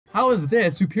How is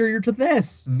this superior to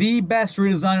this? The best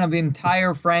redesign of the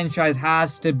entire franchise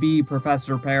has to be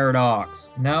Professor Paradox.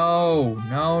 No.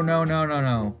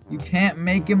 You can't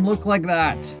make him look like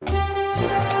that.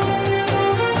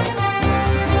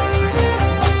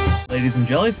 Ladies and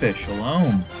jellyfish,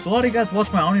 shalom. So a lot of you guys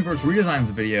watched my Omniverse Redesigns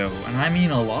video, and I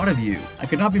mean a lot of you. I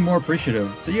could not be more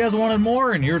appreciative, so you guys wanted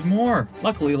more, and here's more.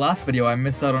 Luckily, last video I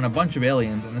missed out on a bunch of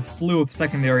aliens and a slew of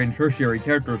secondary and tertiary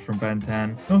characters from Ben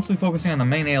 10, mostly focusing on the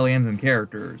main aliens and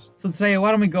characters. So today,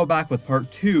 why don't we go back with part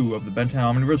 2 of the Ben 10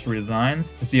 Omniverse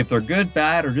Redesigns to see if they're good,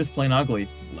 bad, or just plain ugly.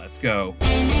 Let's go.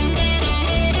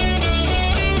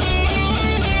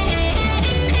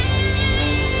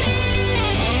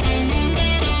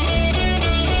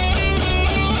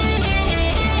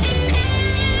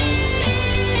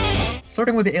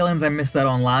 Starting with the aliens I missed out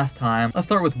on last time, let's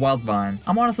start with Wildvine.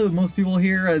 I'm honestly with most people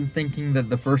here and thinking that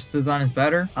the first design is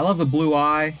better. I love the blue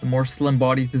eye, the more slim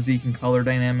body physique and color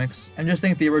dynamics, and just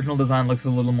think the original design looks a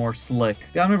little more slick.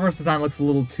 The Omniverse design looks a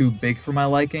little too big for my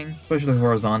liking, especially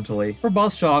horizontally. For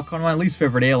Buzzshock, one of my least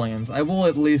favorite aliens, I will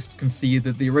at least concede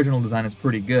that the original design is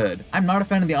pretty good. I'm not a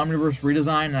fan of the Omniverse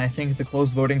redesign, and I think the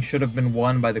close voting should have been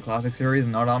won by the Classic series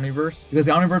and not Omniverse, because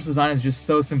the Omniverse design is just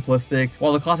so simplistic,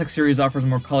 while the Classic series offers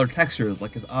more color textures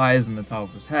like his eyes and the top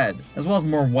of his head, as well as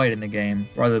more white in the game,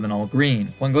 rather than all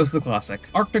green. One goes to the Classic.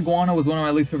 Arctiguana was one of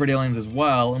my least favorite aliens as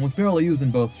well, and was barely used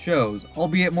in both shows,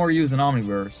 albeit more used than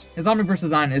Omniverse. His Omniverse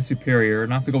design is superior,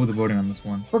 and I have to go with the voting on this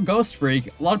one. For Ghost Freak,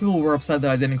 a lot of people were upset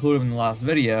that I didn't include him in the last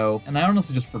video, and I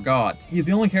honestly just forgot. He's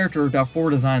the only character to have 4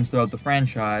 designs throughout the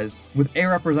franchise, with A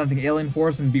representing Alien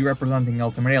Force and B representing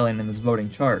Ultimate Alien in this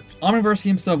voting chart. Omniverse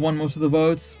seems to have won most of the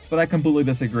votes, but I completely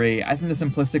disagree. I think the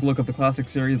simplistic look of the Classic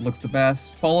series looks the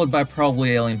best, followed by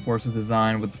probably Alien Force's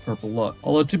design with the purple look.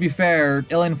 Although to be fair,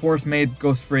 Alien Force made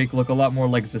Ghost Freak look a lot more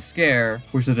like Scare,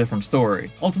 which is a different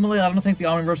story. Ultimately, I don't think the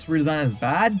Omniverse redesign is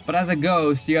bad, but as a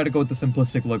Ghost, you gotta go with the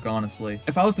simplistic look, honestly.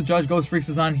 If I was to judge Ghost Freak's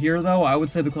design here though, I would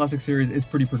say the Classic series is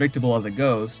pretty predictable as a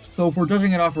Ghost. So if we're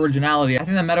judging it off originality, I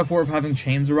think the metaphor of having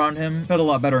chains around him fit a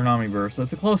lot better in Omniverse, so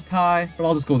it's a close tie, but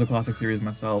I'll just go with the Classic series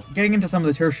myself. Getting into some of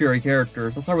the tertiary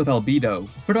characters, I'll start with Albedo.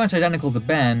 It's pretty much identical to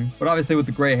Ben, but obviously with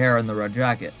the gray hair and the red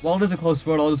jacket. While it is a close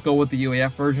vote, I'll just go with the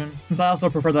UAF version, since I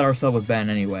also prefer that ourselves with Ben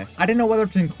anyway. I didn't know whether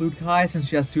to include Kai since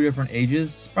she has 2 different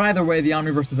ages, but either way, the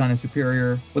Omniverse design is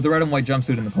superior, with the red and white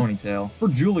jumpsuit and the ponytail. For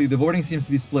Julie, the voting seems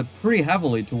to be split pretty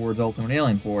heavily towards Ultimate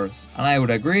Alien Force, and I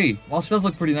would agree. While she does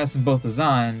look pretty nice in both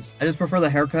designs, I just prefer the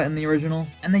haircut in the original,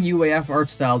 and the UAF art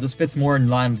style just fits more in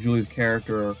line with Julie's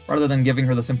character, rather than giving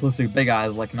her the simplistic big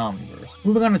eyes like in Omniverse.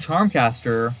 Moving on to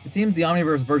Charmcaster, it seems the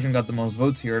Omniverse version got the most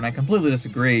votes here, and I completely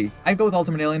disagree. I'd go with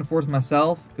Ultimate Alien Force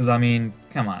myself, because I mean,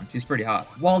 come on, she's pretty hot.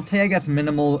 While Taya gets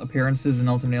minimal appearances in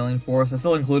Ultimate Alien Force, I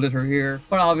still included her here,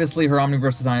 but obviously her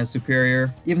Omniverse design is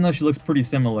superior, even though she looks pretty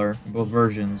similar in both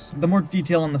versions. The more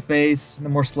detail on the face, the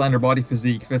more slender body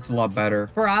physique fits a lot better.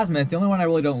 For Azimuth, the only one I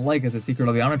really don't like is the Secret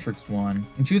of the Omnitrix one,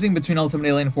 and choosing between Ultimate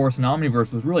Alien Force and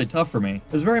Omniverse was really tough for me.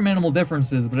 There's very minimal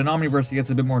differences, but in Omniverse he gets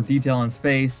a bit more detail in his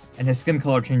face, and his skin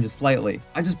color changes slightly.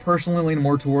 I just personally lean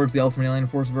more towards the Ultimate Alien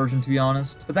Force version, to be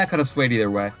honest, but that could have swayed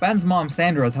either way. Ben's mom,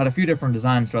 Sandra, has had a few different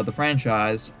designs throughout the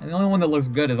franchise, and the only one that looks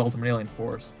good is Ultimate Alien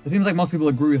Force. It seems like most people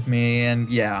agree with me, and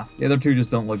yeah, the other 2 just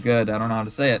don't look good. I don't know how to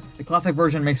say it. The Classic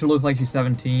version makes her look like she's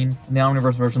 17, and the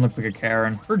Omniverse version looks like a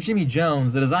Karen. For Jimmy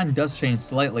Jones, the design does change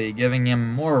slightly, giving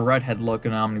him more a redhead look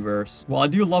in Omniverse. While I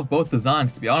do love both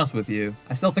designs, to be honest with you,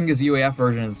 I still think his UAF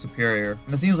version is superior,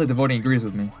 and it seems like the voting agrees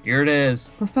with me. Here it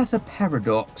is. Professor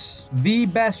Paradox. The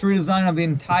best redesign of the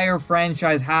entire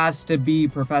franchise has to be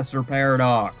Professor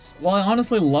Paradox. While I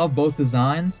honestly love both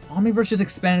designs, Omniverse just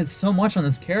expanded so much on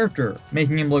this character,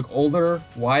 making him look older,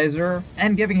 wiser,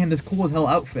 and giving him this cool as hell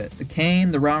outfit. The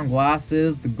cane, the round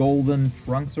glasses, the golden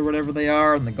trunks or whatever they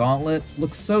are, and the gauntlet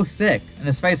looks so sick. And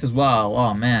his face as well,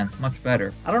 oh man, much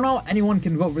better. I don't know how anyone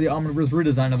can vote for the Omniverse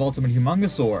redesign of Ultimate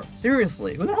Humongosaur.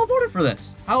 Seriously, who the hell voted for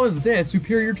this? How is this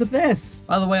superior to this?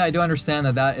 By the way, I do understand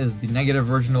that that is the negative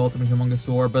version of Ultimate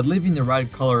Humongosaur, but leaving the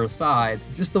red color aside,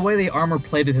 just the way they armor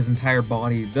plated his entire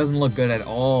body doesn't look good at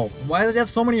all. Why does he have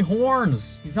so many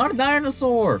horns? He's not a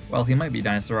dinosaur. Well, he might be a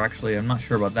dinosaur actually, I'm not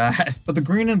sure about that. But the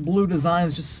green and blue design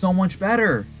is just so much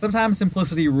better. Sometimes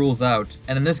simplicity rules out,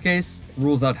 and in this case,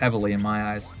 rules out heavily in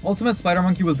my eyes. Ultimate Spider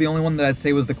Monkey was the only one that I'd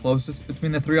say was the closest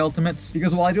between the three Ultimates,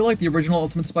 because while I do like the original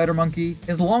Ultimate Spider Monkey,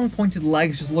 his long pointed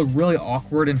legs just look really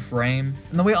awkward in frame,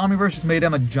 and the way Omniverse just made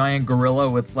him a giant gorilla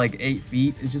with like 8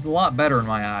 feet is just a lot better in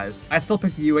my eyes. I still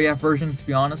pick the UAF version, to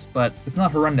be honest, but it's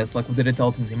not horrendous like what they did to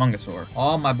Ultimate Humongosaur.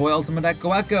 Oh, my boy Ultimate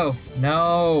Echo.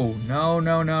 No.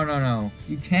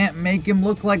 You can't make him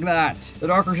look like that. The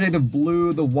darker shade of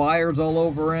blue, the wires all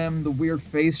over him, the weird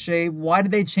face shape. Why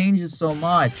did they change it so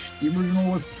much? The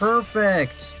original was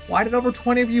perfect. Why did over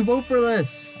 20 of you vote for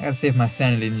this? I gotta save my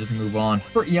sanity and just move on.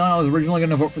 For Eon, I was originally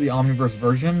gonna vote for the Omniverse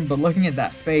version, but looking at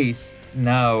that face,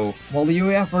 no. While the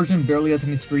UAF version barely has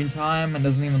any screen time and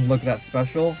doesn't even look that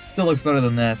special, still looks better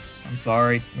than this. I'm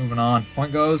sorry. Moving on.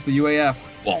 Point goes to UAF.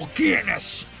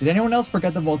 Vulkanus! Did anyone else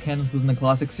forget that Vulkanus was in the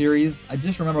classic series? I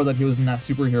just remember that he was in that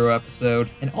superhero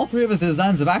episode, and all three of his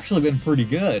designs have actually been pretty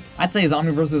good. I'd say his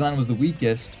Omniverse design was the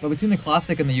weakest, but between the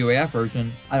classic and the UAF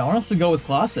version, I'd honestly go with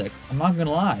classic. I'm not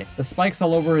gonna lie. The spikes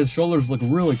all over his shoulders look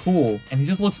really cool, and he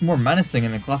just looks more menacing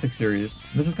in the classic series.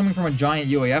 This is coming from a giant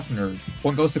UAF nerd.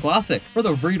 Point goes to classic. For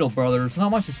the Riedel brothers, not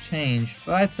much has changed,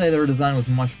 but I'd say their design was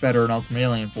much better in Ultimate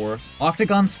Alien Force.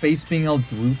 Octagon's face being all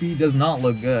droopy does not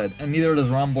look good, and neither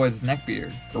does Rhomboid's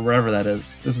neckbeard, or whatever that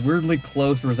is. This weirdly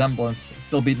close resemblance is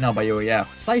still beaten out by UAF.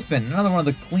 Siphon, another one of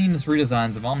the cleanest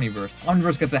redesigns of Omniverse.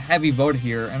 Omniverse gets a heavy vote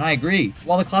here, and I agree.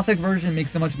 While the classic version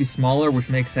makes him out to be smaller, which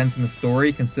makes sense in the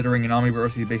story, considering in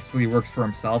Omniverse he basically works for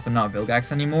himself and not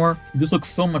Vilgax anymore, he just looks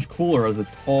so much cooler as a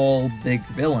tall, big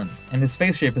villain. And his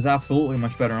face shape is absolutely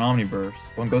much better in Omniverse.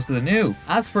 One goes to the new.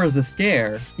 As for his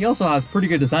A.S.K, he also has pretty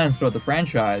good designs throughout the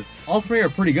franchise. All three are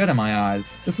pretty good in my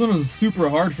eyes. This one was super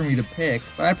hard for me to pick,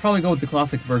 but I'd probably go with the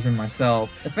classic version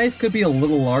myself. The face could be a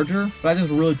little larger, but I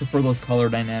just really prefer those color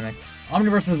dynamics.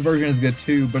 Omniverse's version is good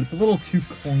too, but it's a little too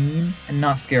clean and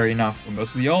not scary enough. One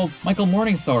goes to the old Michael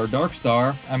Morningstar,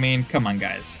 Darkstar. I mean, come on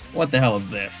guys. What the hell is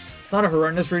this? It's not a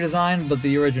horrendous redesign, but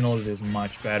the original is just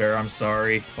much better. I'm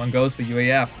sorry. One goes to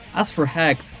UAF. As for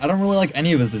Hex, I don't really like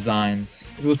any of his designs.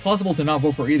 If it was possible to not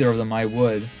vote for either of them, I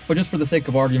would. But just for the sake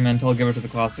of argument, I'll give it to the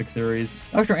classic series.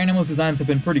 Dr. Animal's designs have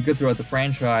been pretty good throughout the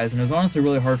franchise, and it was honestly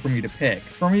really hard for me to pick.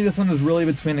 For me, this one is really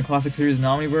between the classic series and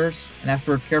Omniverse, and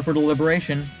after careful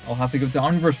deliberation, I'll have to give it to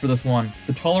Omniverse for this one.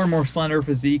 The taller, more slender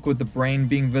physique with the brain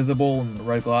being visible and the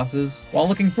red glasses, while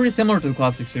looking pretty similar to the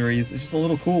classic series, it's just a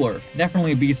little cooler.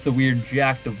 Definitely beats the weird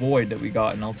Jack DVoid that we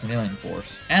got in Ultimate Alien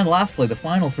Force. And lastly, the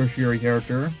final tertiary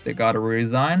character that got a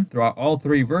redesign throughout all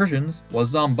three versions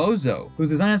was Zombozo, whose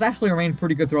design has actually remained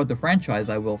pretty good throughout the franchise,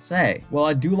 I will say. While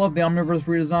I do love the Omniverse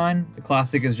redesign, the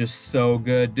classic is just so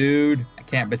good, dude.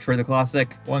 Can't betray the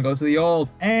classic. One goes to the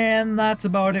old. And that's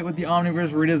about it with the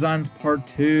Omniverse Redesigns Part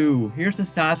 2. Here's the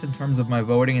stats in terms of my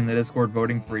voting in the Discord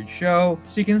voting for each show,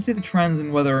 so you can see the trends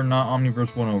in whether or not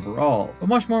Omniverse won overall. But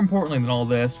much more importantly than all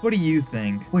this, what do you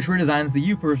think? Which redesigns do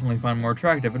you personally find more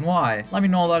attractive and why? Let me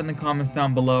know all that in the comments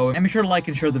down below, and be sure to like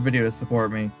and share the video to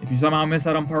support me. If you somehow missed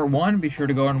out on Part 1, be sure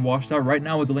to go and watch that right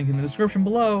now with the link in the description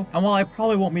below. And while I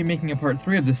probably won't be making a Part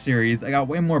 3 of this series, I got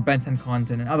way more Ben 10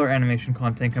 content and other animation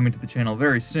content coming to the channel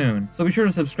very soon, so be sure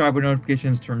to subscribe with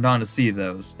notifications turned on to see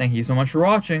those. Thank you so much for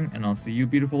watching, and I'll see you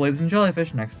beautiful ladies and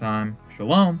jellyfish next time.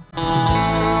 Shalom!